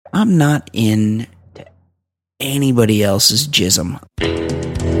I'm not into anybody else's jism.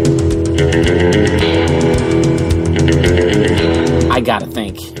 I gotta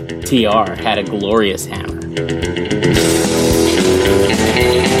think, TR had a glorious hammer.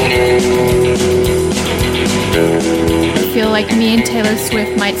 I feel like me and Taylor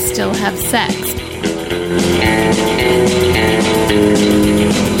Swift might still have sex.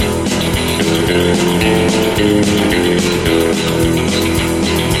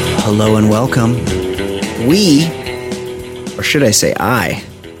 Hello and welcome. We, or should I say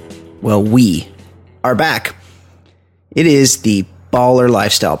we are back. It is the Baller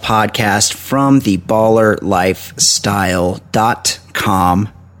Lifestyle Podcast from the ballerlifestyle.com.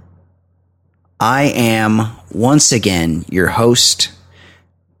 I am once again your host,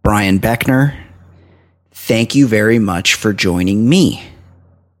 Brian Beckner. Thank you very much for joining me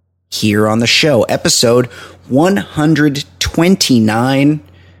here on the show. Episode 129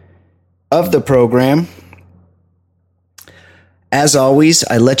 of the program. As always,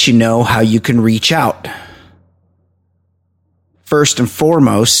 I let you know how you can reach out. First and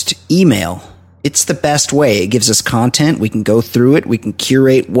foremost, email. It's the best way. It gives us content. We can go through it. We can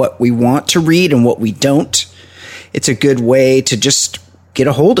curate what we want to read and what we don't. It's a good way to just get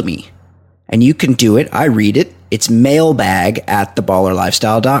a hold of me. And you can do it. I read it. It's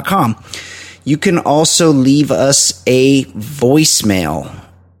mailbag@theballerlifestyle.com. You can also leave us a voicemail.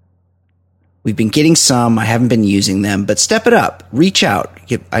 We've been getting some. I haven't been using them, but step it up. Reach out.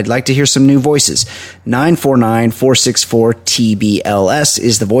 I'd like to hear some new voices. 949-464-TBLS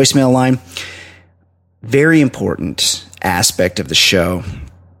is the voicemail line. Very important aspect of the show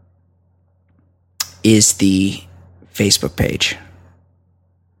is the Facebook page.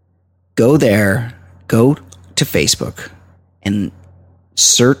 Go there, go to Facebook and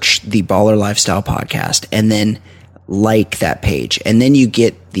search the Baller Lifestyle Podcast and then like that page. And then you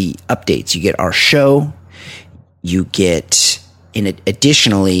get the updates. You get our show. You get,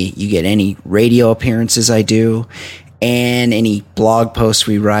 additionally, you get any radio appearances I do and any blog posts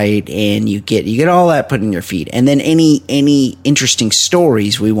we write, and you get all that put in your feed. And then any interesting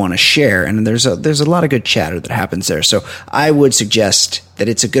stories we want to share. And there's a lot of good chatter that happens there. So I would suggest that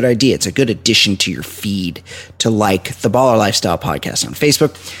it's a good idea. It's a good addition to your feed to like the Baller Lifestyle Podcast on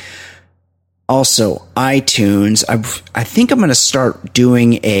Facebook. Also, iTunes. I think I'm going to start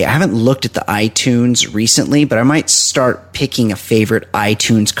doing I haven't looked at the iTunes recently, but I might start picking a favorite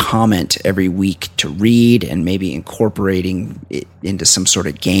iTunes comment every week to read and maybe incorporating it into some sort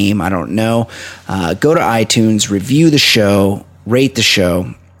of game. I don't know. Go to iTunes, review the show, rate the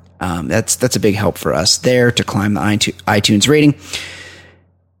show. That's a big help for us there to climb the iTunes rating,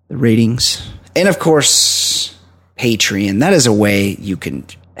 the ratings. And of course, Patreon. That is a way you can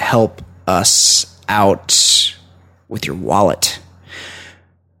help us out with your wallet.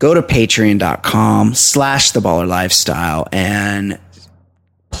 Go to patreon.com/theballerlifestyle and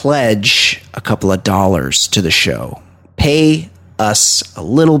pledge a couple of dollars to the show. Pay us a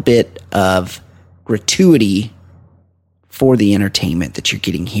little bit of gratuity for the entertainment that you're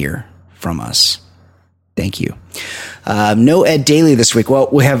getting here from us. Thank you. No Ed Daly this week. Well,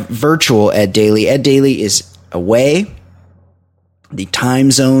 we have virtual Ed Daly. Ed Daly is away. The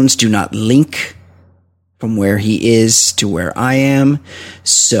time zones do not link from where he is to where I am.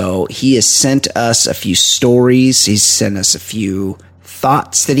 So he has sent us a few stories. He's sent us a few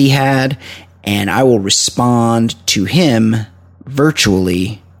thoughts that he had, and I will respond to him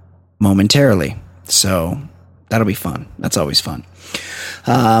virtually momentarily. So that'll be fun. That's always fun.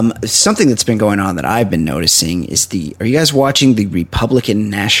 Something that's been going on that I've been noticing is are you guys watching the Republican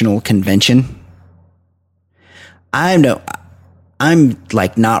National Convention? I'm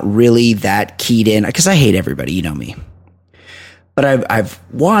like not really that keyed in because I hate everybody, you know me. But I've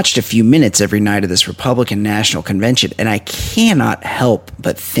watched a few minutes every night of this Republican National Convention, and I cannot help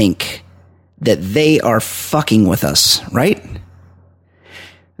but think that they are fucking with us, right?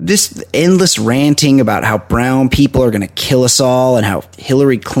 This endless ranting about how brown people are going to kill us all and how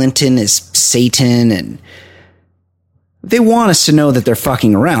Hillary Clinton is Satan, and they want us to know that they're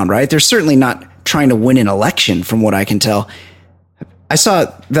fucking around, right? They're certainly not trying to win an election from what I can tell. I saw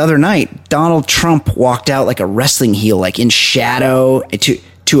the other night, Donald Trump walked out like a wrestling heel, like in shadow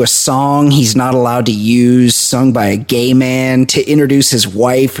to a song he's not allowed to use, sung by a gay man, to introduce his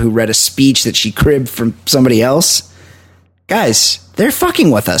wife who read a speech that she cribbed from somebody else. Guys, they're fucking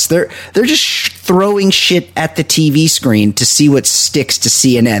with us. They're just throwing shit at the TV screen to see what sticks to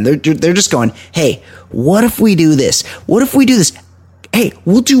CNN. They're just going, hey, what if we do this? What if we do this? Hey,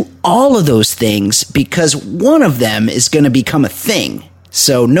 we'll do all of those things because one of them is going to become a thing.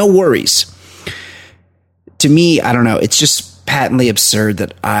 So no worries. To me, I don't know. It's just patently absurd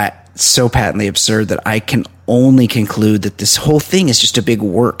that I can only conclude that this whole thing is just a big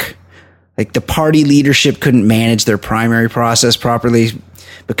work. Like, the party leadership couldn't manage their primary process properly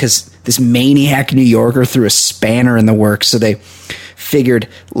because this maniac New Yorker threw a spanner in the works. So they figured,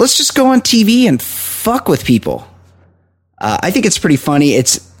 let's just go on TV and fuck with people. I think it's pretty funny.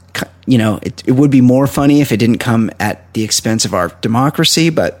 It's, it would be more funny if it didn't come at the expense of our democracy.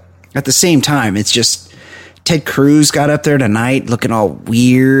 But at the same time, it's just Ted Cruz got up there tonight looking all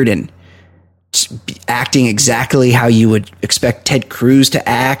weird and acting exactly how you would expect Ted Cruz to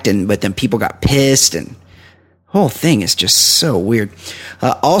act, but then people got pissed, and the whole thing is just so weird.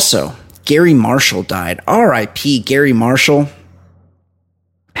 Also, Gary Marshall died. R.I.P. Gary Marshall.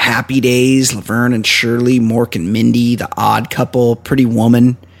 Happy Days, Laverne and Shirley, Mork and Mindy, The Odd Couple, Pretty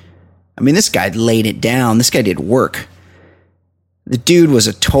Woman. I mean, this guy laid it down. This guy did work. The dude was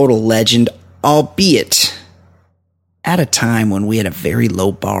a total legend, albeit at a time when we had a very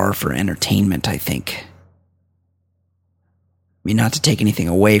low bar for entertainment, I think. I mean, not to take anything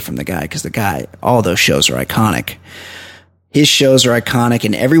away from the guy, because all those shows are iconic. His shows are iconic,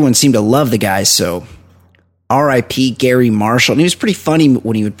 and everyone seemed to love the guy, so R.I.P. Gary Marshall. And he was pretty funny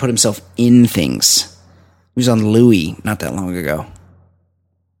when he would put himself in things. He was on Louie not that long ago.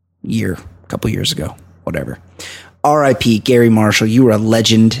 A couple years ago, whatever. R.I.P. Gary Marshall. You were a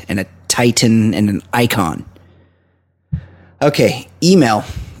legend and a titan and an icon. Okay, email.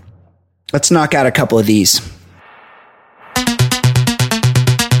 Let's knock out a couple of these.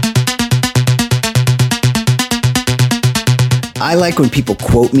 I like when people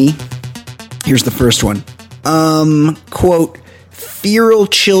quote me. Here's the first one. Quote, feral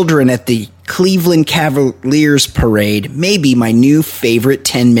children at the Cleveland Cavaliers parade may be my new favorite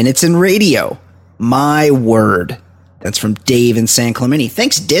 10 minutes in radio. My word. That's from Dave in San Clemente.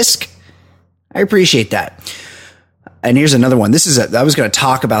 Thanks, Disc. I appreciate that. And here's another one. I was going to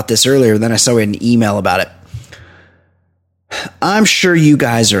talk about this earlier, then I saw an email about it. I'm sure you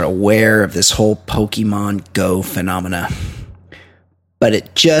guys are aware of this whole Pokemon Go phenomena, but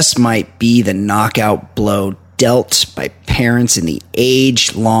it just might be the knockout blow dealt by parents in the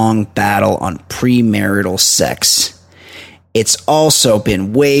age-long battle on premarital sex. It's also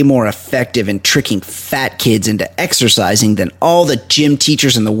been way more effective in tricking fat kids into exercising than all the gym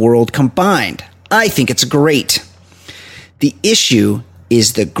teachers in the world combined. I think it's great. The issue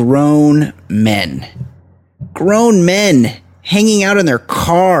is the grown men. Grown men hanging out in their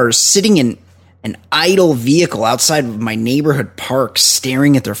cars, sitting in an idle vehicle outside of my neighborhood park,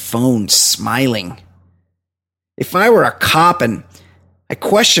 staring at their phones, smiling. If I were a cop and I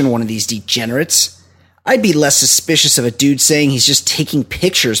questioned one of these degenerates, I'd be less suspicious of a dude saying he's just taking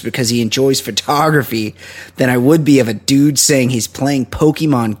pictures because he enjoys photography than I would be of a dude saying he's playing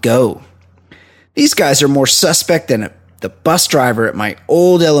Pokemon Go. These guys are more suspect than the bus driver at my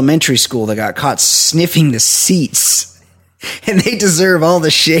old elementary school that got caught sniffing the seats. And they deserve all the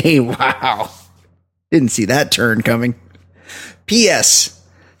shame. Wow. Didn't see that turn coming. P.S.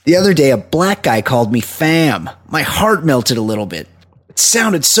 The other day, a black guy called me fam. My heart melted a little bit. It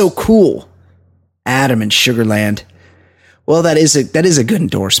sounded so cool. Adam in Sugarland. Well, that is a good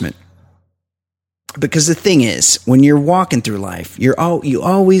endorsement. Because the thing is, when you're walking through life, you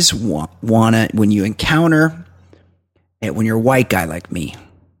always wanna, when you encounter, when you're a white guy like me,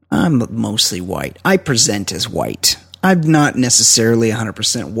 I'm mostly white. I present as white. I'm not necessarily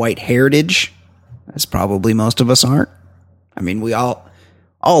 100% white heritage, as probably most of us aren't. I mean,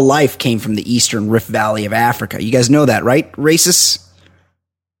 all life came from the Eastern Rift Valley of Africa. You guys know that, right? Racists?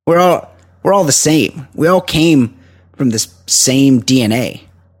 We're all the same. We all came from this same DNA.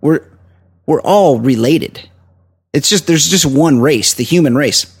 We're all related. It's just, there's just one race, the human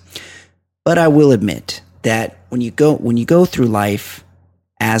race. But I will admit that when you go through life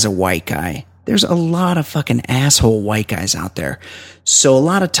as a white guy, there's a lot of fucking asshole white guys out there. So a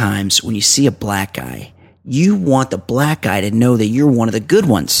lot of times when you see a black guy, you want the black guy to know that you're one of the good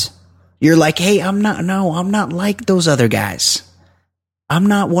ones. You're like, hey, I'm not like those other guys. I'm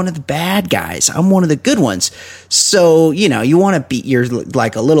not one of the bad guys. I'm one of the good ones. So, you want to you're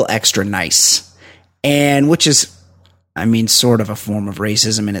like a little extra nice. And which is, I mean, sort of a form of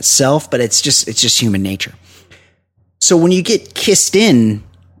racism in itself, but it's just human nature. So when you get kissed in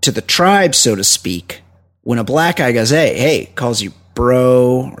to the tribe, so to speak, when a black guy goes, hey, calls you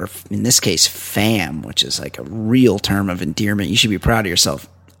bro, or in this case, fam, which is like a real term of endearment. You should be proud of yourself,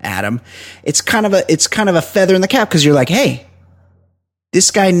 Adam. It's kind of a feather in the cap because you're like, hey,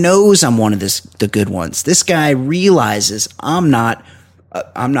 this guy knows I'm one of the good ones. This guy realizes I'm not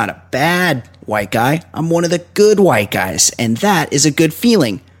a bad white guy. I'm one of the good white guys, and that is a good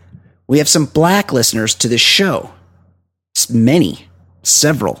feeling. We have some black listeners to this show.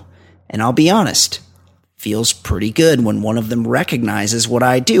 several. And I'll be honest, feels pretty good when one of them recognizes what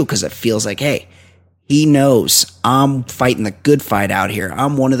I do, because it feels like, hey, he knows I'm fighting the good fight out here.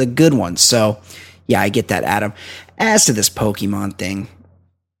 I'm one of the good ones. So, yeah, I get that, Adam. As to this Pokemon thing,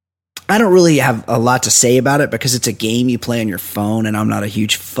 I don't really have a lot to say about it because it's a game you play on your phone, and I'm not a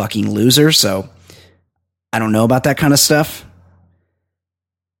huge fucking loser, so I don't know about that kind of stuff.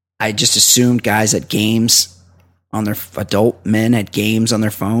 I just assumed guys at games on their adult men had games on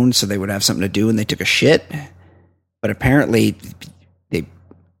their phone so they would have something to do when they took a shit. But apparently they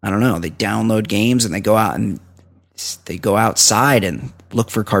download games and they go outside and look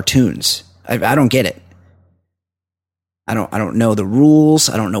for cartoons. I don't get it. I don't know the rules.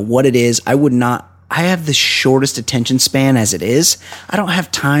 I don't know what it is. I have the shortest attention span as it is. I don't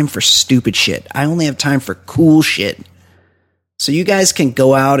have time for stupid shit. I only have time for cool shit. So you guys can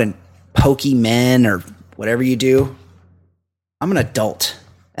go out and Pokemon or whatever you do. I'm an adult,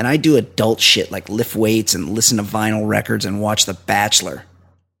 and I do adult shit like lift weights and listen to vinyl records and watch The Bachelor.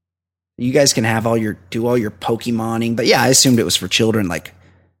 You guys can have all your Pokemoning, but yeah, I assumed it was for children,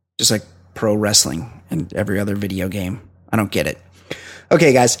 just like pro wrestling and every other video game. I don't get it.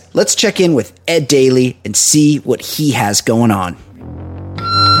 Okay, guys, let's check in with Ed Daly and see what he has going on.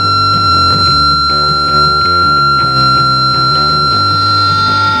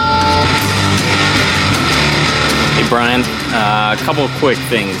 Brian, a couple of quick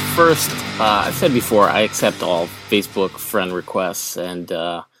things. First, I've said before, I accept all Facebook friend requests, and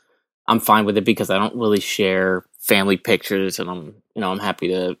I'm fine with it because I don't really share family pictures, and I'm happy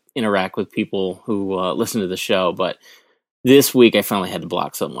to interact with people who listen to the show. But this week, I finally had to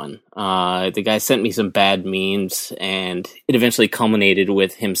block someone. The guy sent me some bad memes, and it eventually culminated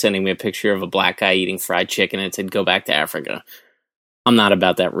with him sending me a picture of a black guy eating fried chicken, and it said, "Go back to Africa." I'm not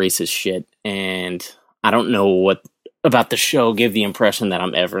about that racist shit, and I don't know what about the show give the impression that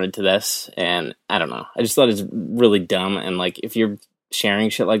I'm ever into this, and I don't know. I just thought it's really dumb, and if you're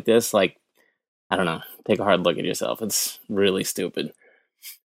sharing shit like this, I don't know, take a hard look at yourself. It's really stupid.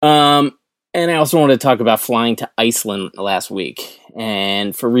 And I also wanted to talk about flying to Iceland last week,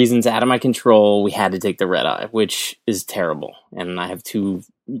 and for reasons out of my control, we had to take the red eye, which is terrible, and I have two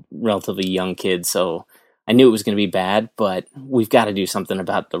relatively young kids, so I knew it was going to be bad, but we've got to do something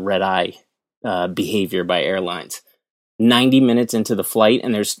about the red eye behavior by airlines. 90 minutes into the flight,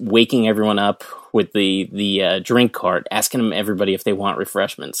 and they're waking everyone up with the drink cart, asking everybody if they want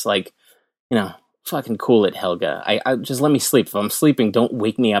refreshments. Fucking cool it, Helga. I just let me sleep. If I'm sleeping, don't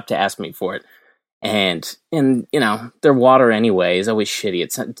wake me up to ask me for it. And their water anyway is always shitty.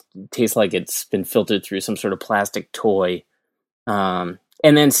 It tastes like it's been filtered through some sort of plastic toy. And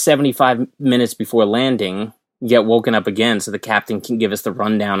then 75 minutes before landing, you get woken up again so the captain can give us the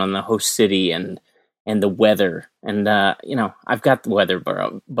rundown on the host city and the weather. And, I've got the weather,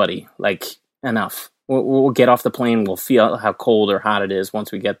 buddy. Enough. We'll get off the plane. We'll feel how cold or hot it is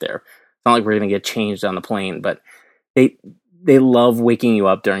once we get there. It's not like we're going to get changed on the plane, but they love waking you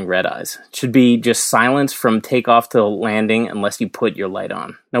up during red eyes. It should be just silence from takeoff to landing unless you put your light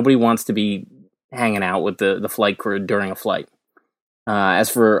on. Nobody wants to be hanging out with the flight crew during a flight. As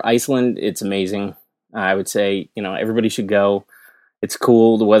for Iceland, it's amazing. I would say, everybody should go. It's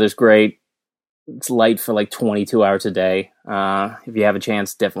cool. The weather's great. It's light for 22 hours a day. If you have a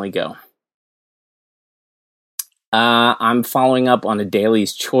chance, definitely go. I'm following up on a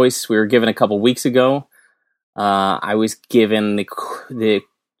Daly's Choice we were given a couple weeks ago. I was given the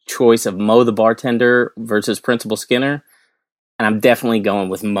choice of Mo the bartender versus Principal Skinner, and I'm definitely going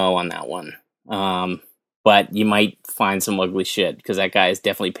with Mo on that one. But you might find some ugly shit because that guy is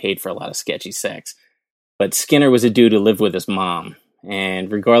definitely paid for a lot of sketchy sex. But Skinner was a dude who lived with his mom,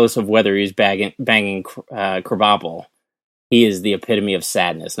 and regardless of whether he's banging Krabappel, he is the epitome of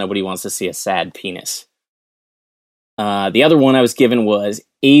sadness. Nobody wants to see a sad penis. The other one I was given was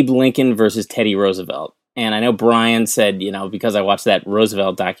Abe Lincoln versus Teddy Roosevelt. And I know Brian said, because I watched that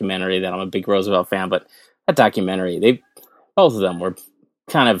Roosevelt documentary that I'm a big Roosevelt fan, but that documentary, both of them were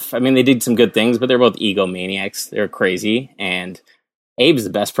they did some good things, but they're both egomaniacs. They're crazy. And Abe's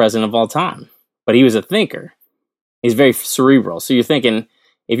the best president of all time, but he was a thinker. He's very cerebral. So you're thinking,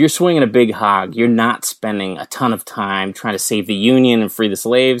 if you're swinging a big hog, you're not spending a ton of time trying to save the Union and free the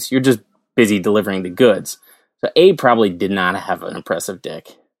slaves. You're just busy delivering the goods. So Abe probably did not have an impressive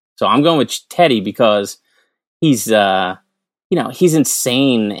dick. So I'm going with Teddy because he's, he's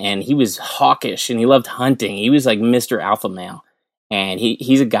insane and he was hawkish and he loved hunting. He was like Mr. Alpha Male. And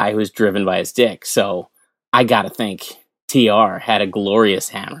he's a guy who's driven by his dick. So I got to think TR had a glorious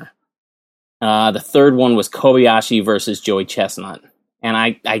hammer. The third one was Kobayashi versus Joey Chestnut. And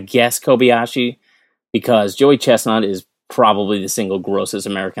I guess Kobayashi because Joey Chestnut is probably the single grossest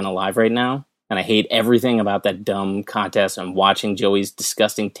American alive right now. And I hate everything about that dumb contest and watching Joey's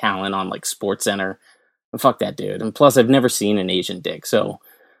disgusting talent on like SportsCenter. And fuck that dude. And plus, I've never seen an Asian dick. So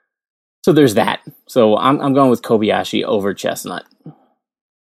there's that. So I'm going with Kobayashi over Chestnut.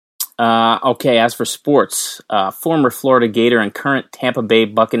 Okay, as for sports, former Florida Gator and current Tampa Bay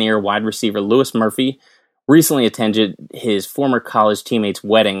Buccaneer wide receiver Louis Murphy recently attended his former college teammate's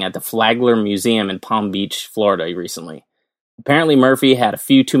wedding at the Flagler Museum in Palm Beach, Florida recently. Apparently, Murphy had a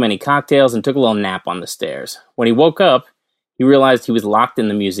few too many cocktails and took a little nap on the stairs. When he woke up, he realized he was locked in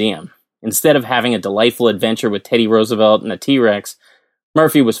the museum. Instead of having a delightful adventure with Teddy Roosevelt and a T-Rex,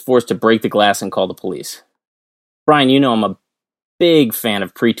 Murphy was forced to break the glass and call the police. Brian, you know I'm a big fan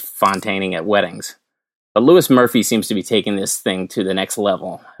of pre-fontaining at weddings, but Louis Murphy seems to be taking this thing to the next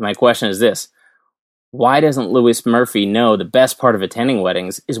level. My question is this: why doesn't Louis Murphy know the best part of attending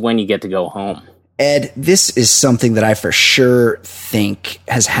weddings is when you get to go home? Ed, this is something that I for sure think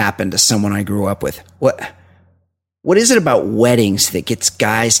has happened to someone I grew up with. What is it about weddings that gets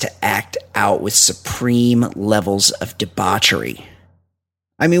guys to act out with supreme levels of debauchery?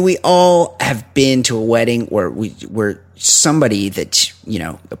 I mean, we all have been to a wedding where somebody that, you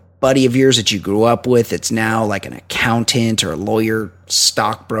know, a buddy of yours that you grew up with, that's now like an accountant or a lawyer,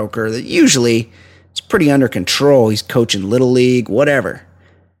 stockbroker, that usually is pretty under control. He's coaching Little League, whatever.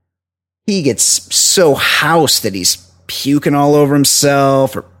 He gets so housed that he's puking all over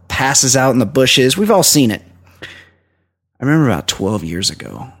himself or passes out in the bushes. We've all seen it. I remember about 12 years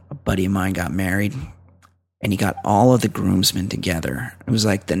ago, a buddy of mine got married, and he got all of the groomsmen together. It was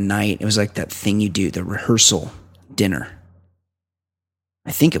like the night, it was like that thing you do, the rehearsal dinner.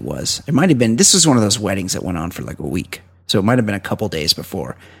 I think it was. It might have been, this was one of those weddings that went on for like a week. So it might have been a couple days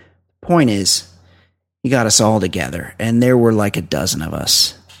before. Point is, he got us all together, and there were like a dozen of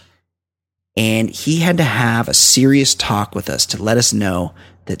us. And he had to have a serious talk with us to let us know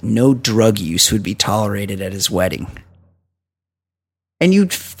that no drug use would be tolerated at his wedding. And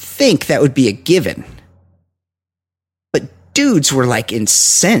you'd think that would be a given. But dudes were like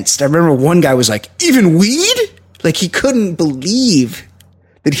incensed. I remember one guy was like, even weed? Like he couldn't believe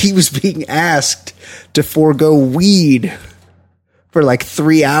that he was being asked to forego weed for like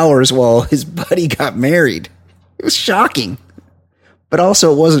 3 hours while his buddy got married. It was shocking. But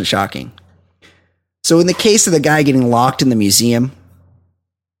also it wasn't shocking. So in the case of the guy getting locked in the museum,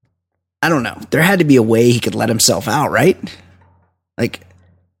 I don't know. There had to be a way he could let himself out, right? Like,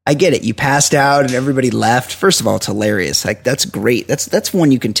 I get it. You passed out and everybody left. First of all, it's hilarious. Like, that's great. That's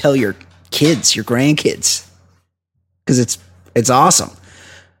one you can tell your kids, your grandkids, because it's awesome.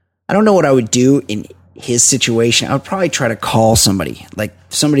 I don't know what I would do in his situation. I would probably try to call somebody, like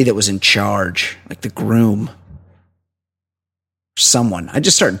somebody that was in charge, like the groom. Someone. I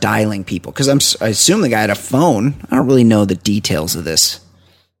just start dialing people because I assume the guy had a phone. I don't really know the details of this.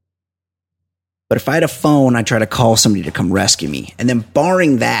 But if I had a phone, I'd try to call somebody to come rescue me. And then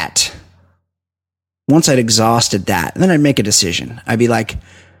barring that, once I'd exhausted that, then I'd make a decision. I'd be like,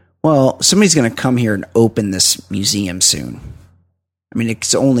 well, somebody's going to come here and open this museum soon. I mean,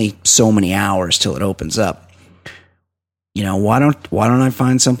 it's only so many hours till it opens up. You know, why don't I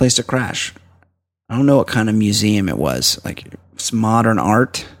find someplace to crash? I don't know what kind of museum it was. Like, it's modern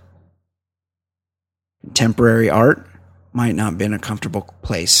art, contemporary art, might not have been a comfortable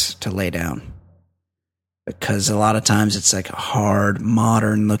place to lay down. Because a lot of times it's like a hard,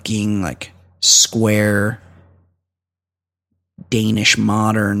 modern looking, like square, Danish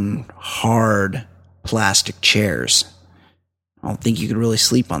modern, hard plastic chairs. I don't think you could really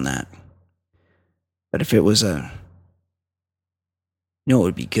sleep on that. But if it was what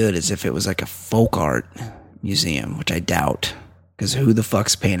would be good is if it was like a folk art museum, which I doubt. Because who the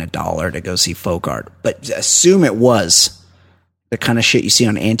fuck's paying $1 to go see folk art? But assume it was the kind of shit you see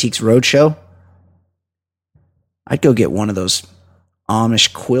on Antiques Roadshow. I'd go get one of those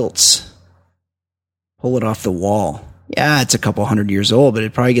Amish quilts. Pull it off the wall. Yeah, it's a couple 100 years old, but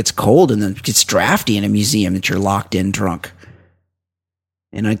it probably gets cold and then it gets drafty in a museum that you're locked in drunk.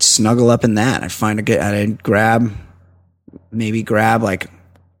 And I'd snuggle up in that. I'd grab like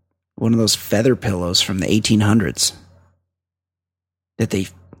one of those feather pillows from the 1800s.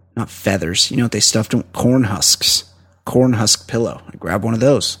 Not feathers, you know what they stuffed in? Corn husks. Corn husk pillow. I'd grab one of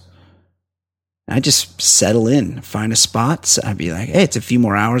those. And I'd just settle in, find a spot. So I'd be like, hey, it's a few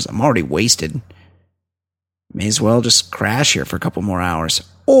more hours. I'm already wasted. May as well just crash here for a couple more hours.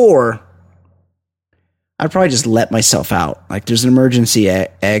 Or I'd probably just let myself out. Like there's an emergency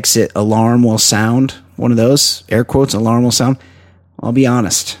exit, alarm will sound. One of those, air quotes, alarm will sound. I'll be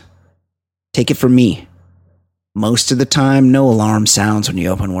honest. Take it from me. Most of the time, no alarm sounds when you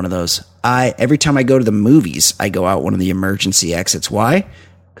open one of those. every time I go to the movies, I go out one of the emergency exits. Why?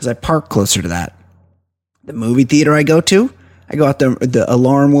 Because I park closer to that. The movie theater I go to, I go out the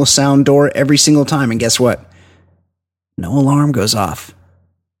alarm will sound door every single time. And guess what? No alarm goes off.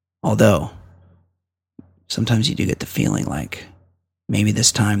 Although, sometimes you do get the feeling like maybe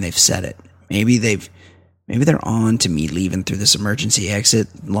this time they've set it. Maybe they're on to me leaving through this emergency exit.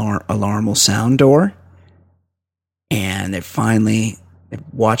 Alarm will sound door. And they've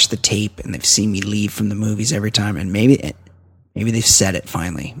watched the tape and they've seen me leave from the movies every time. And maybe they've set it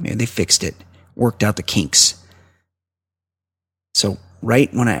finally. Maybe they fixed it, worked out the kinks. So right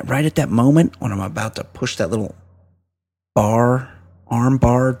at that moment when I'm about to push that little arm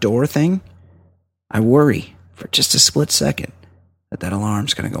bar door thing, I worry for just a split second that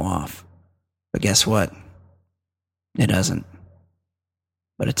alarm's going to go off. But guess what? It doesn't.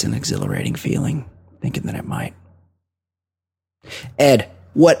 But it's an exhilarating feeling thinking that it might. Ed,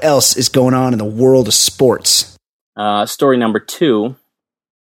 what else is going on in the world of sports? Story number 2.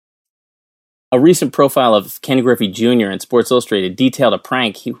 A recent profile of Kenny Griffey Jr. in Sports Illustrated detailed a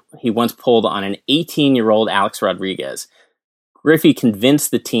prank he once pulled on an 18-year-old Alex Rodriguez. Griffey convinced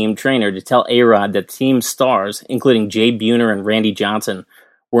the team trainer to tell A-Rod that the team's stars, including Jay Buhner and Randy Johnson,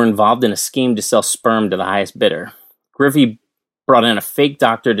 were involved in a scheme to sell sperm to the highest bidder. Griffey brought in a fake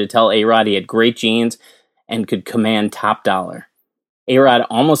doctor to tell A-Rod he had great genes and could command top dollar. A-Rod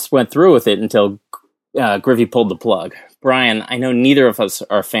almost went through with it until Griffey pulled the plug. Brian, I know neither of us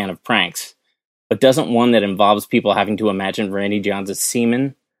are a fan of pranks, but doesn't one that involves people having to imagine Randy Johnson's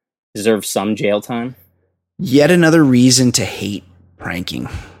semen deserve some jail time? Yet another reason to hate pranking.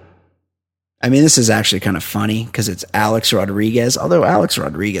 I mean, this is actually kind of funny because it's Alex Rodriguez, although Alex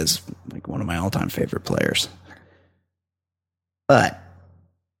Rodriguez, like one of my all-time favorite players. But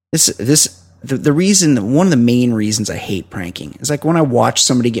the reason, one of the main reasons I hate pranking is like when I watch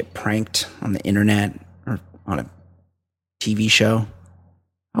somebody get pranked on the internet or on a TV show,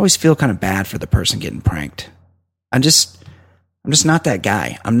 I always feel kind of bad for the person getting pranked. I'm just not that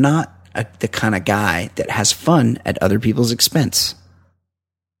guy. I'm not the kind of guy that has fun at other people's expense.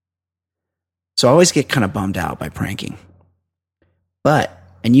 So I always get kind of bummed out by pranking. But,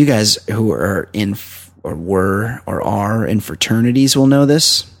 and you guys who are in or were or are in fraternities will know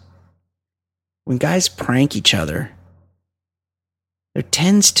this. When guys prank each other, there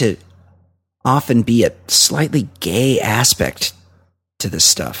tends to often be a slightly gay aspect to this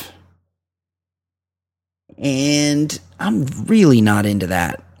stuff. And I'm really not into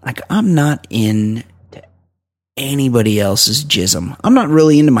that. Like, I'm not into anybody else's jism. I'm not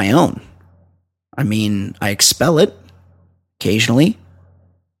really into my own. I mean, I expel it occasionally,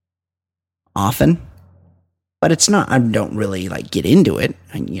 often, but it's not, I don't really like get into it.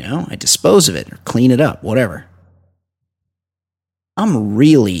 I dispose of it or clean it up, whatever.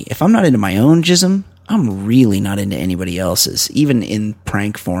 If I'm not into my own jism, I'm really not into anybody else's, even in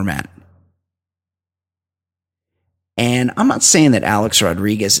prank format. And I'm not saying that Alex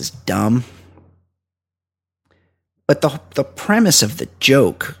Rodriguez is dumb, but the premise of the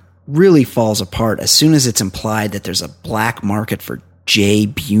joke really falls apart as soon as it's implied that there's a black market for Jay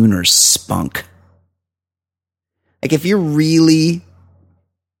Buhner's spunk. Like, if you're really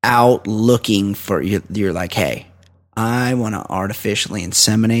out looking for, you're like, hey, I want to artificially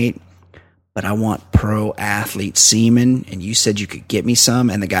inseminate, but I want pro athlete semen, and you said you could get me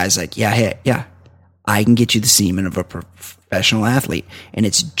some, and the guy's like, yeah, I can get you the semen of a professional athlete, and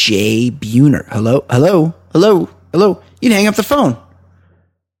it's Jay Buhner. Hello. You'd hang up the phone.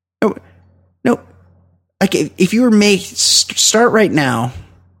 No. Like, if you were start right now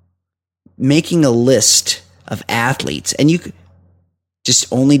making a list of athletes, and you could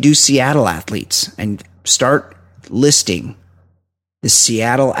just only do Seattle athletes, and start listing the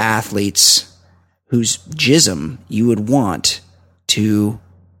Seattle athletes whose jism you would want to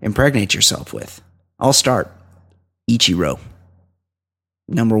impregnate yourself with. I'll start. Ichiro.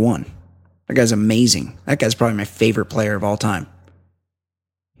 Number 1. That guy's amazing. That guy's probably my favorite player of all time.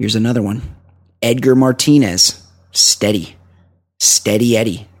 Here's another one. Edgar Martinez. Steady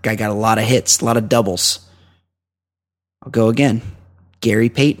Eddie. Guy got a lot of hits, a lot of doubles. I'll go again. Gary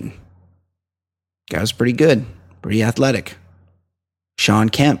Payton. Guy was pretty good. Pretty athletic. Sean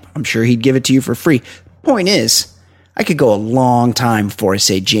Kemp. I'm sure he'd give it to you for free. Point is, I could go a long time before I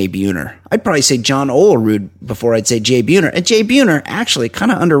say Jay Buhner. I'd probably say John Olerud before I'd say Jay Buhner. And Jay Buhner, actually,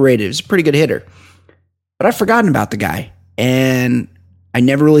 kind of underrated. He was a pretty good hitter. But I've forgotten about the guy. And I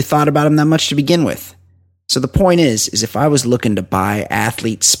never really thought about him that much to begin with. So the point is if I was looking to buy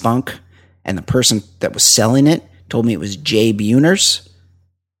athlete spunk and the person that was selling it told me it was Jay Buhner's,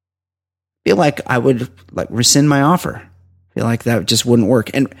 I feel like I would rescind my offer. I feel like that just wouldn't work.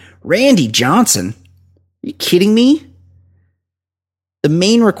 And Randy Johnson, are you kidding me? The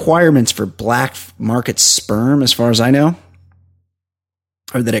main requirements for black market sperm, as far as I know,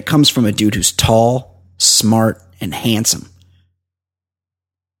 are that it comes from a dude who's tall, smart, and handsome.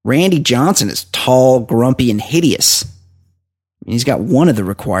 Randy Johnson is tall, grumpy, and hideous. He's got one of the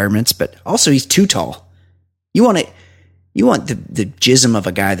requirements, but also he's too tall. You want the jism of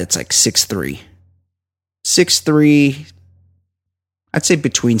a guy that's like 6'3". 6'3", I'd say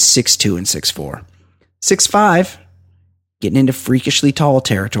between 6'2" and 6'4". 6'5", getting into freakishly tall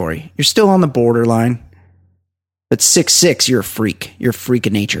territory. You're still on the borderline. But 6'6", you're a freak. You're a freak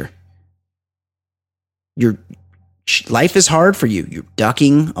of nature. Life is hard for you. You're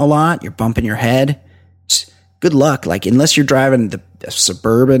ducking a lot. You're bumping your head. Good luck. Like, unless you're driving the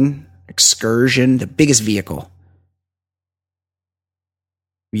Suburban, Excursion, the biggest vehicle,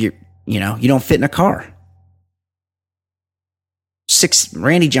 you don't fit in a car.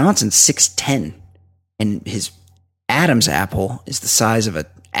 Randy Johnson's 6'10", and his Adam's apple is the size of an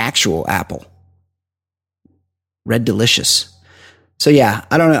actual apple. Red Delicious. So yeah,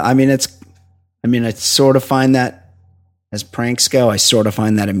 I don't know. I sort of find that, as pranks go, I sort of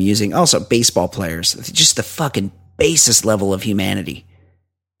find that amusing. Also, baseball players, just the fucking basest level of humanity.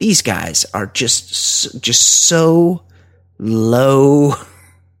 These guys are just so low.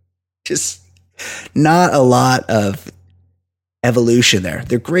 Just not a lot of evolution there.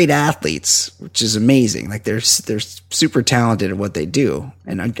 They're great athletes, which is amazing. Like they're super talented at what they do,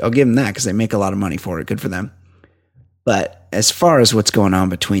 and I'll give them that because they make a lot of money for it. Good for them. But as far as what's going on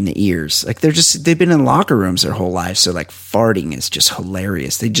between the ears, like they've been in locker rooms their whole life. So like farting is just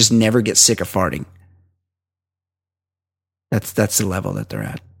hilarious. They just never get sick of farting. That's the level that they're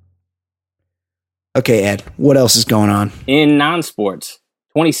at. Okay, Ed, what else is going on? In non-sports,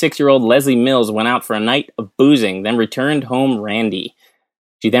 26-year-old Leslie Mills went out for a night of boozing, then returned home randy.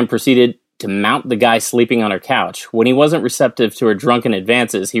 She then proceeded to mount the guy sleeping on her couch. When he wasn't receptive to her drunken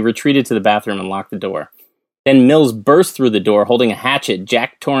advances, he retreated to the bathroom and locked the door. Then Mills burst through the door holding a hatchet,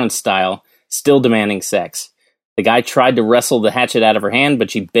 Jack Torrance style, still demanding sex. The guy tried to wrestle the hatchet out of her hand,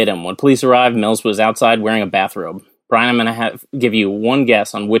 but she bit him. When police arrived, Mills was outside wearing a bathrobe. Brian, I'm going to give you one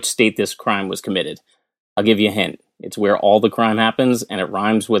guess on which state this crime was committed. I'll give you a hint. It's where all the crime happens, and it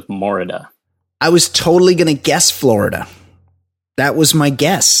rhymes with Florida. I was totally going to guess Florida. That was my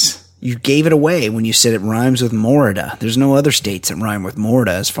guess. You gave it away when you said it rhymes with Florida. There's no other states that rhyme with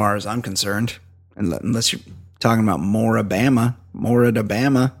Florida as far as I'm concerned. Unless you're talking about Morabama.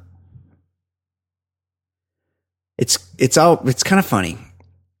 It's kind of funny.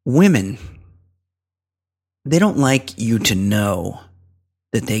 Women, they don't like you to know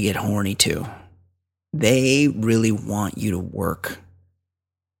that they get horny too. They really want you to work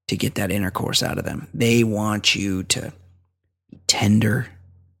to get that intercourse out of them. They want you to be tender,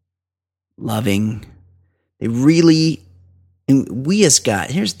 loving. They really, and we as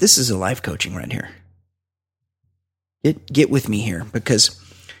guys, this is a life coaching right here. Get with me here, because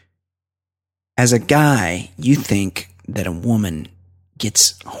as a guy, you think that a woman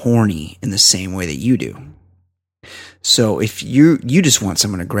gets horny in the same way that you do. So if you just want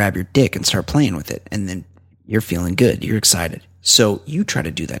someone to grab your dick and start playing with it, and then you're feeling good, you're excited. So you try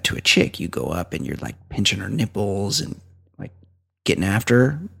to do that to a chick. You go up and you're like pinching her nipples and like getting after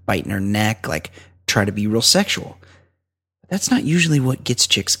her, biting her neck, like try to be real sexual. That's not usually what gets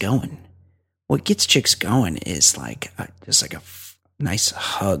chicks going. What gets chicks going is like just like a nice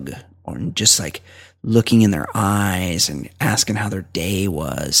hug, or just like looking in their eyes and asking how their day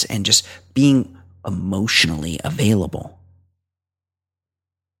was, and just being emotionally available.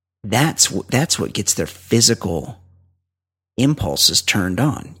 That's what gets their physical impulses turned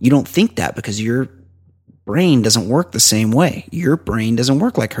on. You don't think that because your brain doesn't work the same way. Your brain doesn't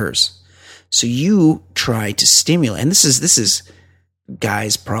work like hers. So you try to stimulate, and this is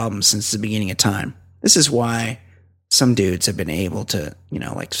guys' problem since the beginning of time. This is why some dudes have been able to,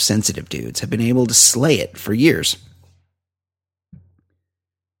 like sensitive dudes have been able to slay it for years.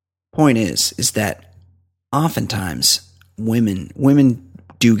 Point is that oftentimes women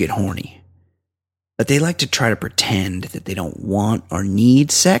do get horny, but they like to try to pretend that they don't want or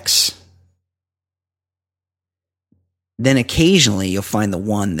need sex. Then occasionally you'll find the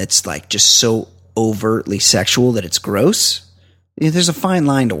one that's like just so overtly sexual that it's gross. There's a fine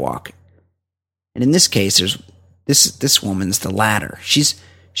line to walk. And in this case, this woman's the latter.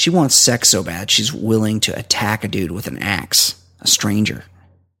 She wants sex so bad she's willing to attack a dude with an axe, a stranger.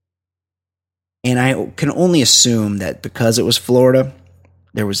 And I can only assume that because it was Florida,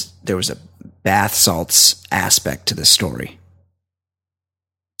 there was a bath salts aspect to this story.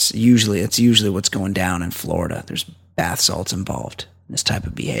 It's usually what's going down in Florida. There's bath salts involved in this type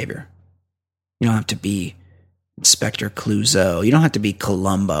of behavior. You don't have to be Inspector Clouseau. You don't have to be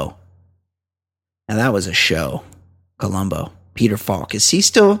Columbo. Now, that was a show. Columbo. Peter Falk. Is he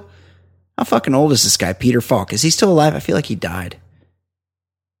still... How fucking old is this guy, Peter Falk? Is he still alive? I feel like he died.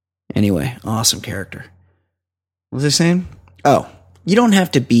 Anyway, awesome character. What was I saying? Oh, you don't have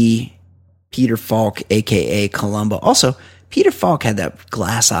to be Peter Falk, a.k.a. Columbo. Also, Peter Falk had that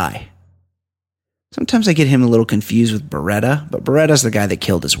glass eye. Sometimes I get him a little confused with Beretta, but Beretta's the guy that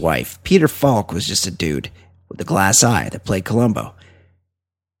killed his wife. Peter Falk was just a dude with the glass eye that played Columbo.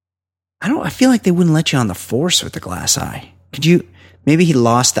 I feel like they wouldn't let you on the force with the glass eye. Could you... Maybe he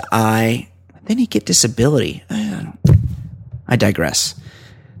lost the eye, then he'd get disability. I digress.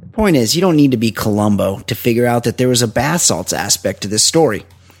 The point is, you don't need to be Columbo to figure out that there was a bath salts aspect to this story.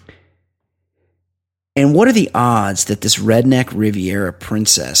 And what are the odds that this redneck Riviera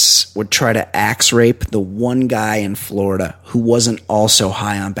princess would try to axe rape the one guy in Florida who wasn't also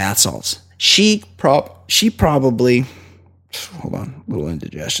high on bath salts? She probably... Hold on, a little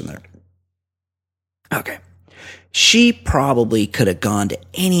indigestion there. Okay. She probably could have gone to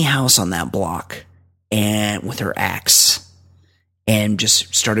any house on that block and with her axe and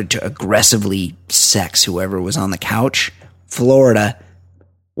just started to aggressively sex whoever was on the couch. Florida,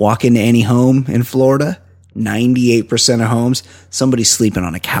 walk into any home in Florida, 98% of homes, somebody's sleeping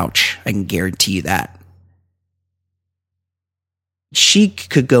on a couch. I can guarantee you that. She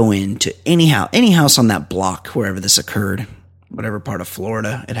could go into any house on that block, wherever this occurred, whatever part of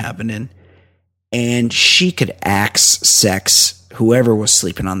Florida it happened in, and she could axe sex whoever was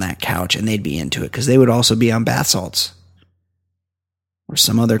sleeping on that couch, and they'd be into it because they would also be on bath salts or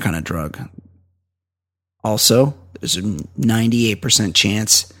some other kind of drug. Also, there's a 98%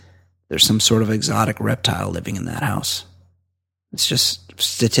 chance there's some sort of exotic reptile living in that house. It's just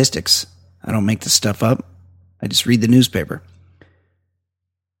statistics. I don't make this stuff up. I just read the newspaper.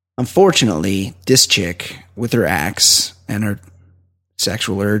 Unfortunately, this chick with her axe and her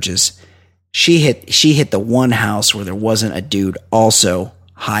sexual urges, she hit the one house where there wasn't a dude also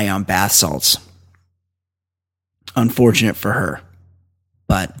high on bath salts. Unfortunate for her,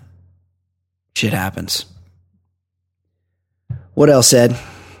 but shit happens. What else, Ed?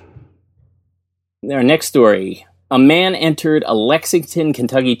 Our next story. A man entered a Lexington,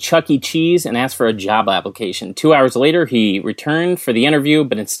 Kentucky Chuck E. Cheese and asked for a job application. 2 hours later, he returned for the interview,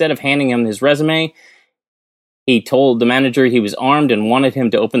 but instead of handing him his resume, he told the manager he was armed and wanted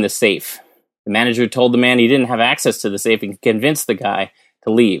him to open the safe. The manager told the man he didn't have access to the safe and convinced the guy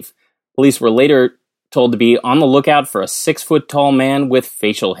to leave. Police were later told to be on the lookout for a 6-foot-tall man with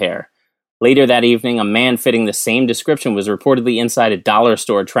facial hair. Later that evening, a man fitting the same description was reportedly inside a dollar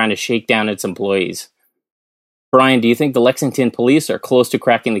store trying to shake down its employees. Brian, do you think the Lexington police are close to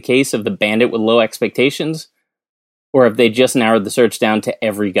cracking the case of the bandit with low expectations? Or have they just narrowed the search down to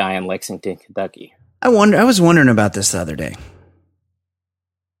every guy in Lexington, Kentucky? I was wondering about this the other day.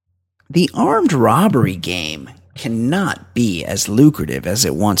 The armed robbery game cannot be as lucrative as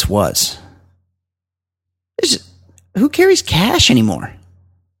it once was. Who carries cash anymore?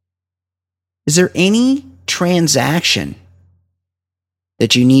 Is there any transaction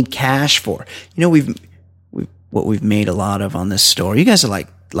that you need cash for? You know, what we've made a lot of on this story. You guys are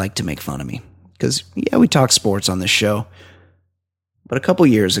like to make fun of me because we talk sports on this show. But a couple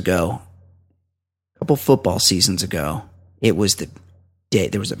years ago, a couple football seasons ago, it was the day.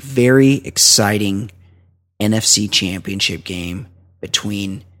 There was a very exciting NFC Championship game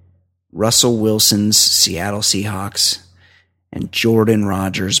between Russell Wilson's Seattle Seahawks and Jordan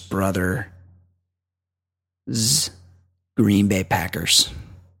Rodgers' brother's Green Bay Packers.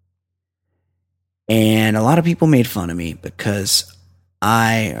 And a lot of people made fun of me because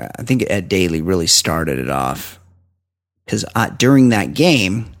I think Ed Daly really started it off. Because during that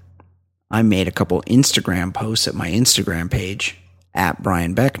game, I made a couple Instagram posts at my Instagram page, at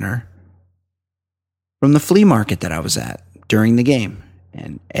Brian Beckner, from the flea market that I was at during the game.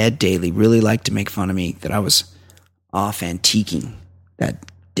 And Ed Daly really liked to make fun of me that I was off antiquing that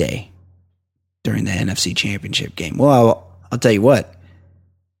day during the NFC Championship game. Well, I'll tell you what.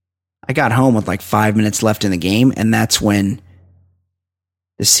 I got home with like 5 minutes left in the game, and that's when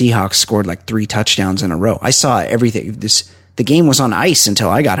the Seahawks scored like 3 touchdowns in a row. I saw everything. The game was on ice until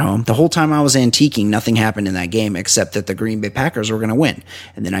I got home. The whole time I was antiquing, nothing happened in that game except that the Green Bay Packers were going to win.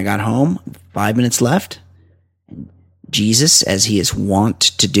 And then I got home, 5 minutes left, and Jesus, as he is wont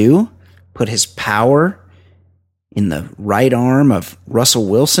to do, put his power in the right arm of Russell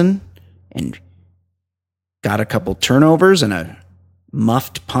Wilson and got a couple turnovers and a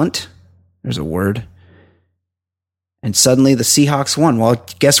muffed punt. There's a word. And suddenly the Seahawks won. Well,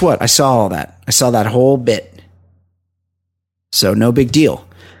 guess what? I saw all that. I saw that whole bit. So no big deal.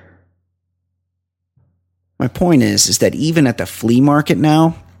 My point is that even at the flea market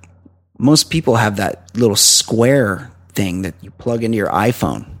now, most people have that little square thing that you plug into your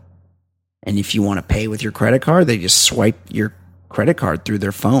iPhone. And if you want to pay with your credit card, they just swipe your credit card through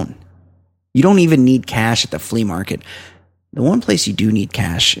their phone. You don't even need cash at the flea market. The one place you do need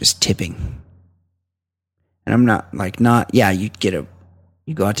cash is tipping. And I'm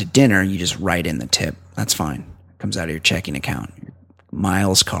you go out to dinner, you just write in the tip. That's fine. It comes out of your checking account, your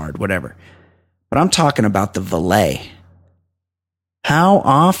miles card, whatever. But I'm talking about the valet. How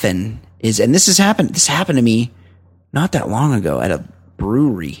often and this happened to me not that long ago at a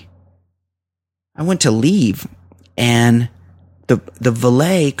brewery. I went to leave and the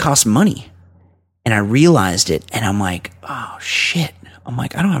valet cost money. And I realized it and I'm like, oh shit. I'm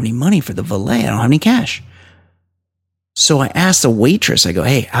like, I don't have any money for the valet. I don't have any cash. So I asked the waitress, I go,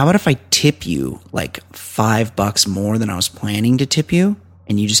 hey, how about if I tip you like $5 more than I was planning to tip you?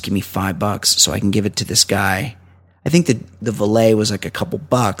 And you just give me $5 so I can give it to this guy. I think the valet was like a couple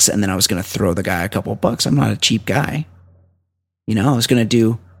bucks, and then I was going to throw the guy a couple bucks. I'm not a cheap guy. I was going to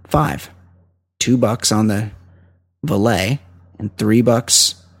do $5. $2 on the valet and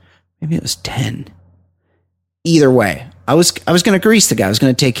 $3. Maybe it was 10. Either way, I was going to grease the guy. I was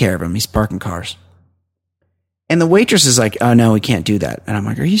going to take care of him. He's parking cars. And the waitress is like, oh no, we can't do that. And I'm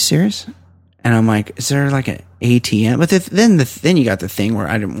like, are you serious? And I'm like, is there like an ATM? But then you got the thing where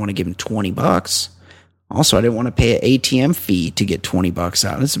I didn't want to give him $20. Also, I didn't want to pay an ATM fee to get $20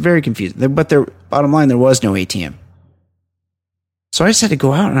 out. It's very confusing. But bottom line, there was no ATM. So I just had to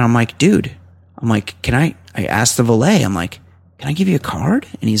go out and I'm like, dude, I asked the valet, I'm like, can I give you a card?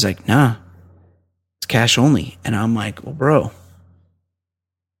 And he's like, nah, it's cash only. And I'm like, well, bro,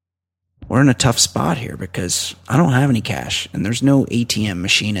 we're in a tough spot here because I don't have any cash and there's no ATM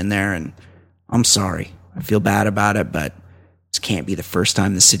machine in there. And I'm sorry. I feel bad about it, but this can't be the first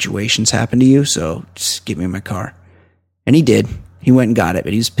time this situation's happened to you. So just give me my car. And he did. He went and got it,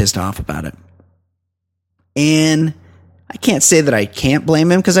 but he was pissed off about it. And I can't say that I can't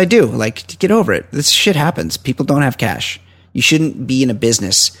blame him because I do. Like, get over it. This shit happens. People don't have cash. You shouldn't be in a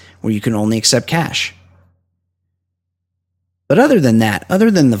business where you can only accept cash. But other than that, other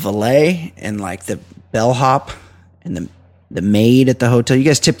than the valet and like the bellhop and the maid at the hotel, you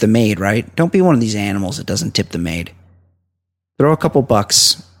guys tip the maid, right? Don't be one of these animals that doesn't tip the maid. Throw a couple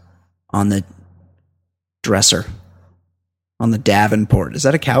bucks on the dresser, on the Davenport. Is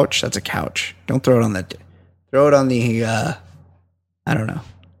that a couch? That's a couch. Don't throw it on the, I don't know.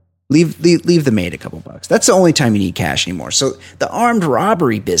 Leave the maid a couple bucks. That's the only time you need cash anymore. So the armed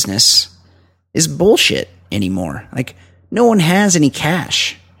robbery business is bullshit anymore. Like, no one has any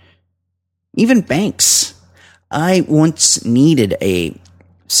cash. Even banks. I once needed a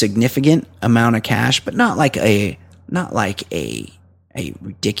significant amount of cash, but not like a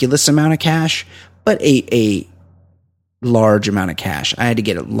ridiculous amount of cash, but a large amount of cash. I had to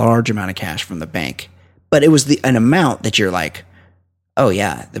get a large amount of cash from the bank. But it was an amount that you're like, oh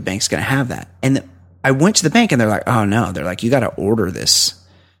yeah, the bank's going to have that. And I went to the bank and they're like, oh no, they're like, you got to order this.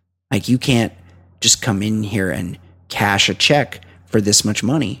 Like, you can't just come in here and cash a check for this much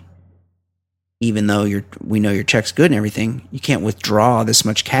money. Even though we know your check's good and everything, you can't withdraw this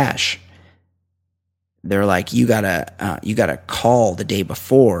much cash. They're like, you gotta call the day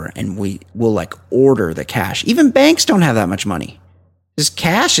before and we'll like order the cash. Even banks don't have that much money. Because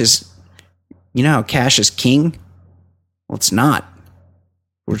cash is, you know how cash is king? Well, it's not.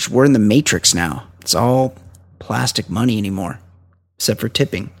 We're in the matrix now. It's all plastic money anymore, except for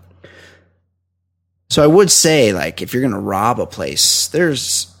tipping. So I would say, like, if you're going to rob a place,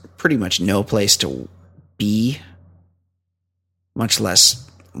 there's pretty much no place to be, much less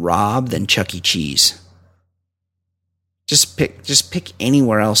rob, than Chuck E. Cheese. Just pick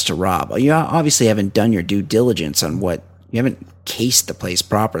anywhere else to rob. You obviously haven't done your due diligence on you haven't cased the place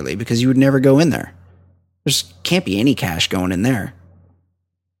properly because you would never go in there. There's can't be any cash going in there.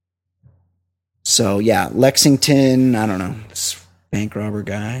 So yeah, Lexington, I don't know, this bank robber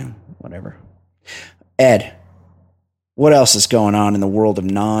guy, whatever. Ed, what else is going on in the world of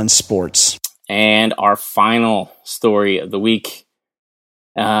non-sports? And our final story of the week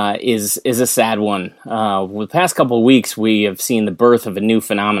is a sad one. The past couple of weeks, we have seen the birth of a new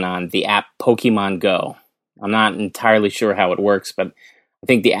phenomenon, the app Pokemon Go. I'm not entirely sure how it works, but I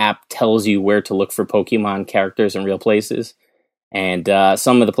think the app tells you where to look for Pokemon characters in real places. And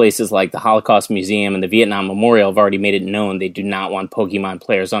some of the places like the Holocaust Museum and the Vietnam Memorial have already made it known they do not want Pokemon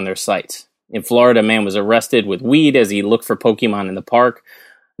players on their sites. In Florida, a man was arrested with weed as he looked for Pokemon in the park.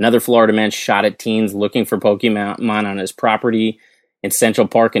 Another Florida man shot at teens looking for Pokemon on his property. In Central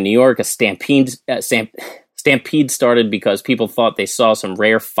Park in New York, a stampede Stampede started because people thought they saw some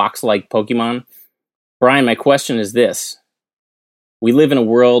rare fox-like Pokemon. Brian, my question is this. We live in a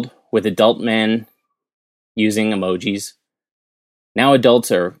world with adult men using emojis. Now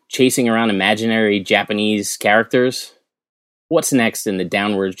adults are chasing around imaginary Japanese characters. What's next in the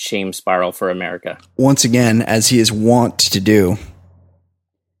downward shame spiral for America? Once again, as he is wont to do,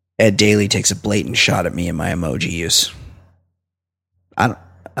 Ed Daly takes a blatant shot at me and my emoji use. I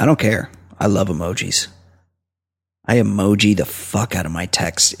don't care. I love emojis. I emoji the fuck out of my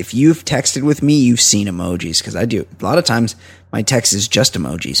text. If you've texted with me, you've seen emojis, because I do. A lot of times, my text is just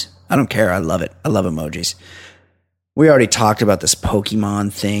emojis. I don't care. I love it. I love emojis. We already talked about this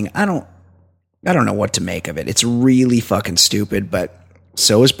Pokemon thing. I don't know what to make of it. It's really fucking stupid, but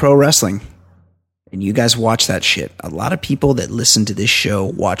so is pro wrestling. And you guys watch that shit. A lot of people that listen to this show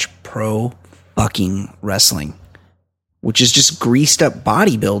watch pro fucking wrestling, which is just greased up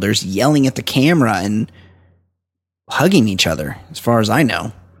bodybuilders yelling at the camera and hugging each other, as far as I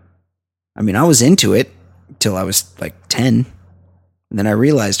know. I mean, I was into it until I was like 10. And then I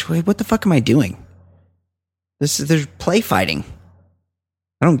realized, wait, what the fuck am I doing? There's play fighting.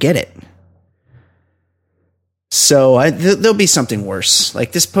 I don't get it. So there'll be something worse.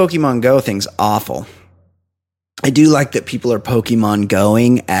 Like, this Pokemon Go thing's awful. I do like that people are Pokemon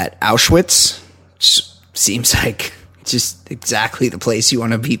going at Auschwitz. Which seems like just exactly the place you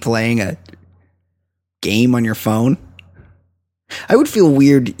want to be playing a game on your phone. I would feel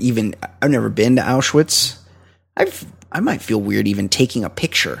weird even... I've never been to Auschwitz. I might feel weird even taking a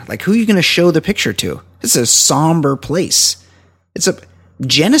picture. Like, who are you going to show the picture to? It's a somber place. It's a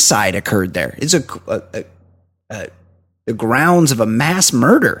genocide occurred there. It's the grounds of a mass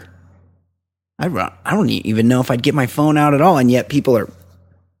murder. I don't even know if I'd get my phone out at all, and yet people are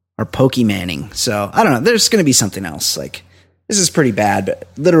Pokemonning. So I don't know. There's going to be something else. Like, this is pretty bad, but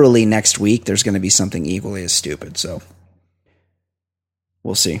literally next week there's going to be something equally as stupid. So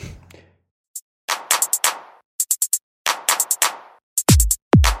we'll see.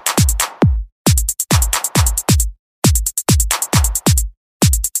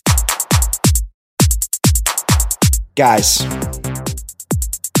 Guys,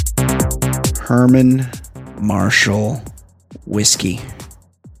 Herman Marshall whiskey.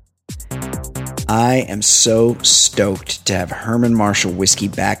 I am so stoked to have Herman Marshall whiskey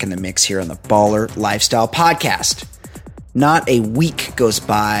back in the mix here on the Baller Lifestyle Podcast. Not a week goes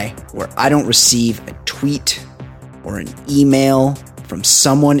by where I don't receive a tweet or an email from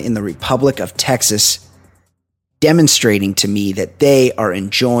someone in the Republic of Texas demonstrating to me that they are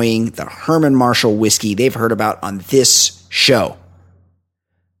enjoying the Herman Marshall whiskey they've heard about on this show.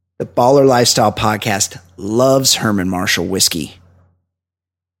 The Baller Lifestyle Podcast loves Herman Marshall whiskey.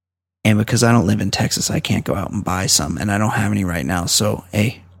 And because I don't live in Texas, I can't go out and buy some, and I don't have any right now. So,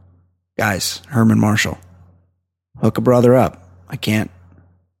 hey, guys, Herman Marshall, hook a brother up. I can't.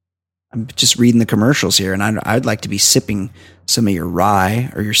 I'm just reading the commercials here, and I'd like to be sipping some of your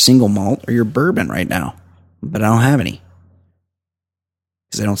rye or your single malt or your bourbon right now. But I don't have any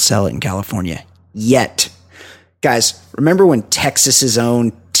because they don't sell it in California yet. Guys, remember when Texas's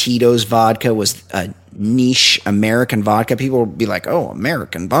own Tito's vodka was a niche American vodka? People would be like, oh,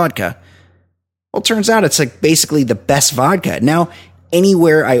 American vodka. Well, it turns out it's like basically the best vodka. Now,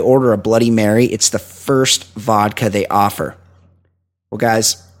 anywhere I order a Bloody Mary, it's the first vodka they offer. Well,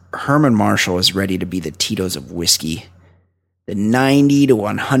 guys, Herman Marshall is ready to be the Tito's of whiskey. The 90 to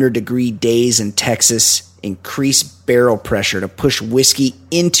 100 degree days in Texas increase barrel pressure to push whiskey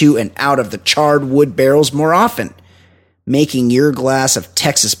into and out of the charred wood barrels more often, making your glass of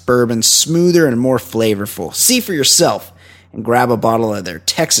Texas bourbon smoother and more flavorful. See for yourself and grab a bottle of their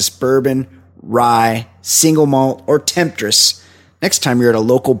Texas bourbon, rye, single malt, or Temptress next time you're at a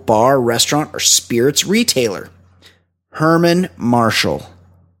local bar, restaurant, or spirits retailer. Herman Marshall.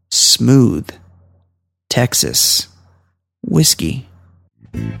 Smooth Texas whiskey.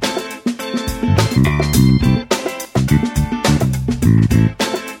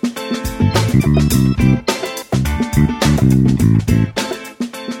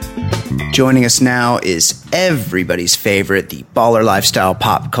 Joining us now is everybody's favorite, the Baller Lifestyle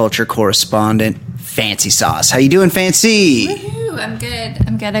pop culture correspondent, Fancy Sauce. How you doing, Fancy? Woohoo, I'm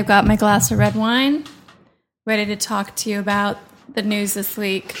good. I've got my glass of red wine, ready to talk to you about the news this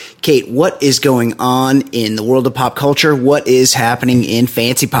week. Kate, what is going on in the world of pop culture? What is happening in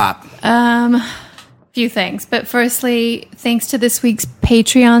Fancy Pop? Few things. But firstly, thanks to this week's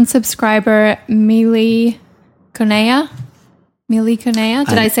Patreon subscriber, Mili Konea. Mili Kunea?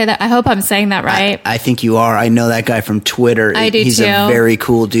 Did I say that? I hope I'm saying that right. I think you are. I know that guy from Twitter. I do He's too. a very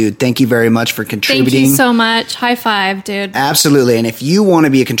cool dude. Thank you very much for contributing. Thank you so much. High five, dude. Absolutely. And if you want to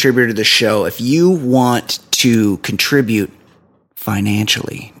be a contributor to the show, if you want to contribute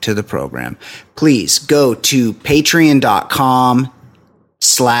financially to the program, please go to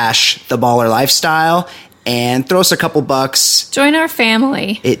patreon.com/theballerlifestyle and throw us a couple bucks. Join our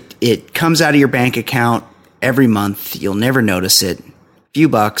family. It comes out of your bank account every month. You'll never notice it. Few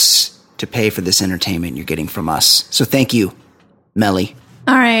bucks to pay for this entertainment you're getting from us. So thank you, Melly.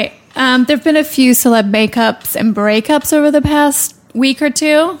 All right. There have been a few celeb makeups and breakups over the past week or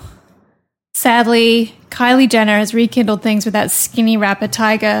two. Sadly, Kylie Jenner has rekindled things with that skinny rapper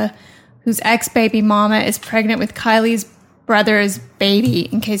Tyga, whose ex-baby mama is pregnant with Kylie's brother's baby.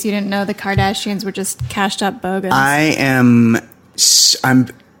 In case you didn't know, the Kardashians were just cashed up bogus. I'm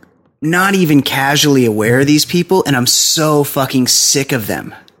not even casually aware of these people, and I'm so fucking sick of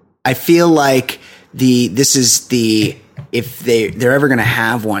them. I feel like if they're ever going to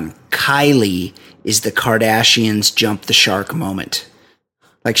have one, Kylie is the Kardashians jump the shark moment.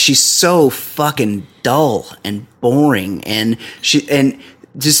 Like, she's so fucking dull and boring, and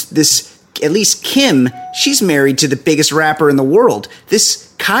at least Kim, she's married to the biggest rapper in the world.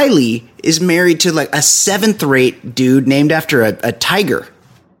 This Kylie is married to like a 7th-rate dude named after a tiger.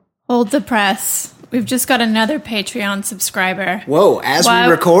 Hold the press. We've just got another Patreon subscriber. Whoa,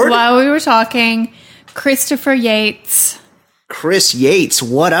 we record? While we were talking, Christopher Yates. Chris Yates,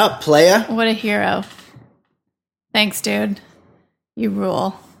 what up, playa? What a hero. Thanks, dude. You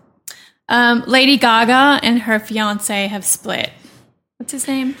rule. Lady Gaga and her fiance have split. What's his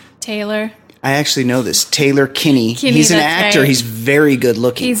name? Taylor. I actually know this. Taylor Kinney. Kinney, he's an that's actor. right. He's very good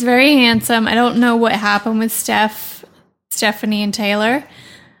looking. He's very handsome. I don't know what happened with Stephanie and Taylor.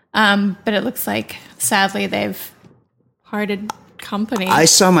 But it looks like, sadly, they've parted company. I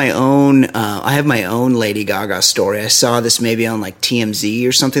saw my own, I have my own Lady Gaga story. I saw this maybe on like TMZ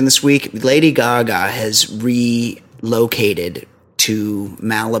or something this week. Lady Gaga has relocated to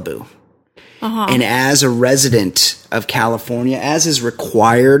Malibu. And as a resident of California, as is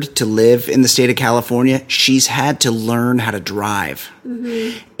required to live in the state of California, she's had to learn how to drive.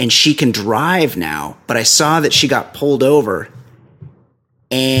 And she can drive now, but I saw that she got pulled over.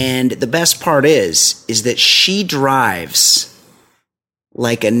 And the best part is that she drives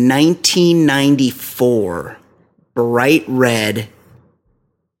like a 1994 bright red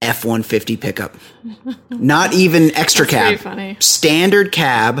F-150 pickup. Not even extra That's cab. pretty funny. Standard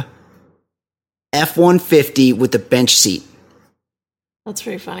cab, F-150 with a bench seat. That's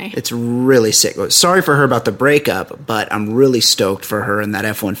pretty funny. It's really sick. Sorry for her about the breakup, but I'm really stoked for her in that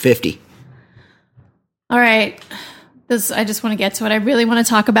F-150. All right. I just want to get to what I really want to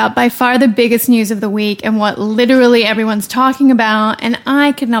talk about. By far the biggest news of the week, and what literally everyone's talking about, and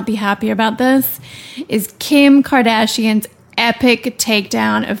I could not be happier about this, is Kim Kardashian's epic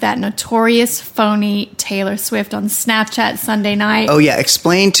takedown of that notorious phony Taylor Swift on Snapchat Sunday night. Oh, yeah.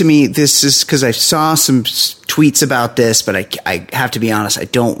 Explain to me. This is because I saw some tweets about this, but I have to be honest, I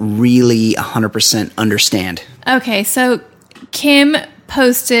don't really 100% understand. Okay, so Kim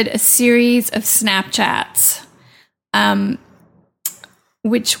posted a series of Snapchats,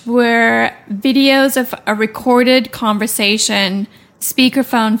 which were videos of a recorded conversation,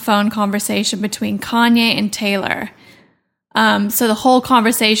 phone conversation between Kanye and Taylor. So the whole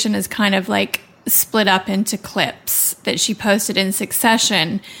conversation is kind of like split up into clips that she posted in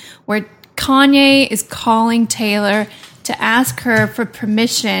succession, where Kanye is calling Taylor to ask her for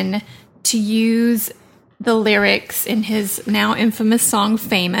permission to use the lyrics in his now infamous song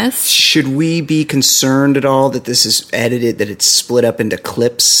Famous. Should we be concerned at all that this is edited, that it's split up into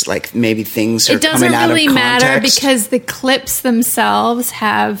clips, like maybe things are coming out of context? It doesn't really matter because the clips themselves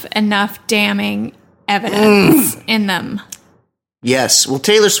have enough damning evidence in them. Yes. Well,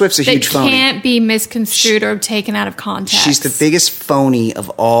 Taylor Swift's a huge phony. It can't be misconstrued or taken out of context. She's the biggest phony of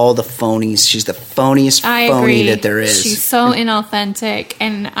all the phonies. She's the phoniest phony that there is. She's so inauthentic,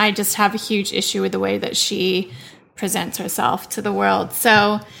 and I just have a huge issue with the way that she presents herself to the world.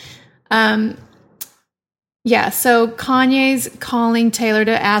 So, so Kanye's calling Taylor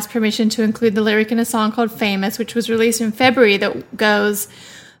to ask permission to include the lyric in a song called Famous, which was released in February, that goes,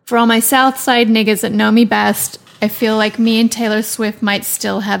 "For all my South Side niggas that know me best, I feel like me and Taylor Swift might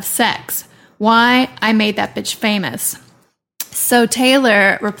still have sex. Why? I made that bitch famous." So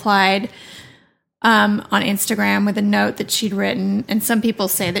Taylor replied on Instagram with a note that she'd written, and some people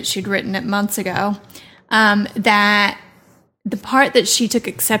say that she'd written it months ago, that the part that she took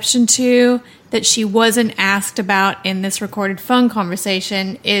exception to, that she wasn't asked about in this recorded phone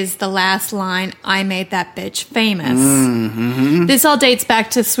conversation, is the last line, "I made that bitch famous." Mm-hmm. This all dates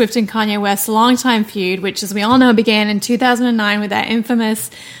back to Swift and Kanye West's longtime feud, which, as we all know, began in 2009 with that infamous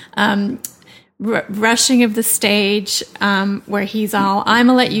rushing of the stage where he's all, "I'm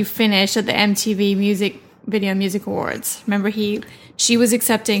gonna let you finish" at the MTV Video Music Awards. Remember, she was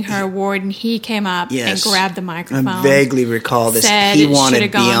accepting her award, and he came up and grabbed the microphone. I vaguely recall this. He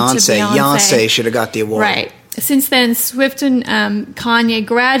wanted Beyonce. Beyonce should have got the award. Right. Since then, Swift and Kanye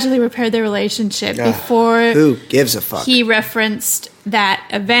gradually repaired their relationship. Before who gives a fuck? He referenced that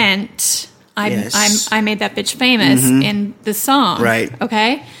event. I made that bitch famous in the song. Right.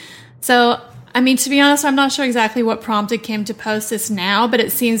 Okay. So, I mean, to be honest, I'm not sure exactly what prompted Kim to post this now, but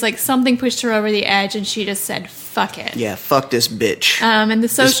it seems like something pushed her over the edge, and she just said, "Fuck it." Yeah, fuck this bitch. And the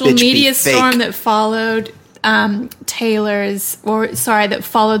social media storm that followed that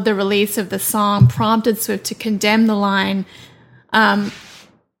followed the release of the song prompted Swift to condemn the line on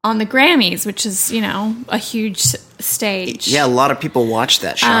the Grammys, which is, a huge stage. Yeah, a lot of people watched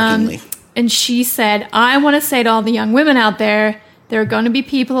that, shockingly. And she said, "I want to say to all the young women out there, there are going to be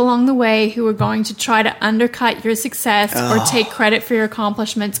people along the way who are going to try to undercut your success or take credit for your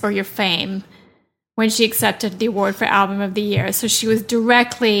accomplishments or your fame," when she accepted the award for Album of the Year. So she was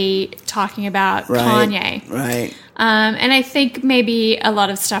directly talking about Kanye. Right. And I think maybe a lot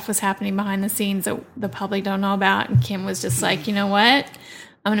of stuff was happening behind the scenes that the public don't know about. And Kim was just like, "You know what?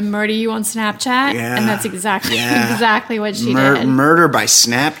 I'm going to murder you on Snapchat." Yeah. And that's exactly what she did. Murder by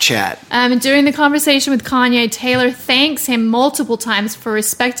Snapchat. And during the conversation with Kanye, Taylor thanks him multiple times for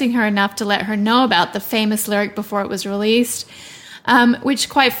respecting her enough to let her know about the famous lyric before it was released, which,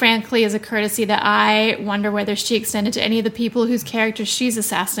 quite frankly, is a courtesy that I wonder whether she extended to any of the people whose characters she's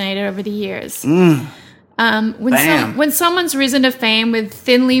assassinated over the years. When someone's risen to fame with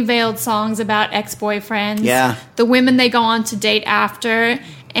thinly veiled songs about ex-boyfriends, the women they go on to date after,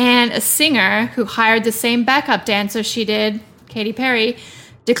 and a singer who hired the same backup dancer she did, Katy Perry,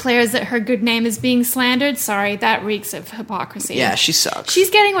 declares that her good name is being slandered, sorry, that reeks of hypocrisy. Yeah, she sucks. She's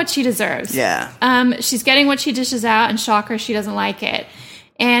getting what she deserves. Yeah. She's getting what she dishes out, and shocker, she doesn't like it.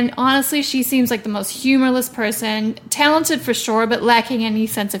 And honestly, she seems like the most humorless person, talented for sure, but lacking any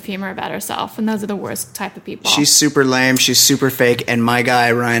sense of humor about herself. And those are the worst type of people. She's super lame. She's super fake. And my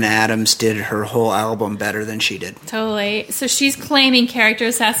guy, Ryan Adams, did her whole album better than she did. Totally. So she's claiming character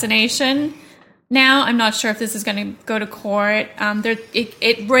assassination. Now, I'm not sur if this is going to go to court.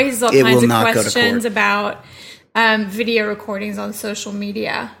 It raises all kinds of questions about video recordings on social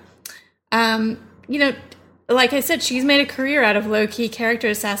media. Like I said, she's made a career out of low-key character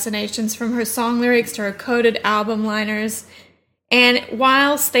assassinations, from her song lyrics to her coded album liners. And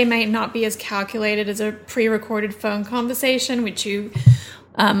whilst they may not be as calculated as a pre-recorded phone conversation, which you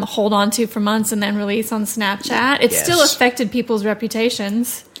hold on to for months and then release on Snapchat, it's still affected people's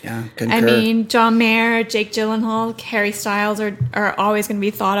reputations. Yeah, concur. I mean, John Mayer, Jake Gyllenhaal, Harry Styles are always going to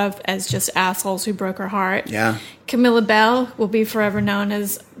be thought of as just assholes who broke her heart. Yeah. Camilla Bell will be forever known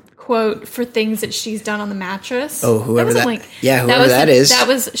as, quote, for things that she's done on the mattress. Oh, whoever that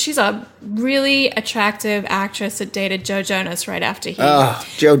is. She's a really attractive actress that dated Joe Jonas right after he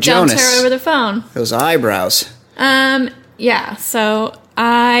Joe dumped Jonas. her over the phone. Those eyebrows. Yeah, so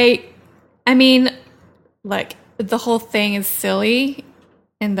I mean, like, the whole thing is silly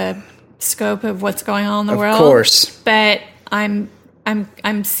in the scope of what's going on in the world. Of course. But I'm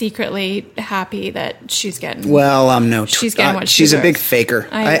secretly happy that she's getting. Well, I'm no. She's getting what she's she a big faker.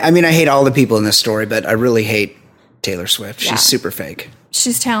 I mean, I hate all the people in this story, but I really hate Taylor Swift. Yeah. She's super fake.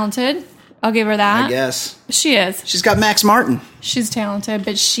 She's talented. I'll give her that. I guess She is. She's got Max Martin. She's talented,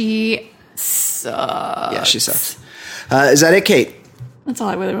 but she sucks. Yeah, she sucks. Is that it, Kate? That's all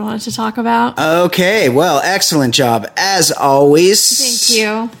I really wanted to talk about. Okay. Well, excellent job as always. Thank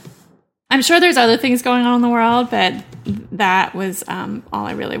you. I'm sure there's other things going on in the world, but that was all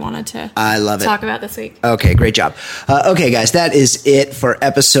I really wanted to talk about this week. Okay, great job. Okay, guys, that is it for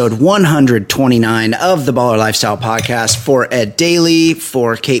episode 129 of the Baller Lifestyle Podcast. For Ed Daly,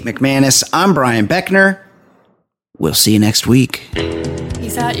 for Kate McManus, I'm Brian Beckner. We'll see you next week.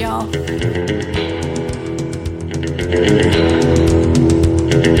 Peace out, y'all.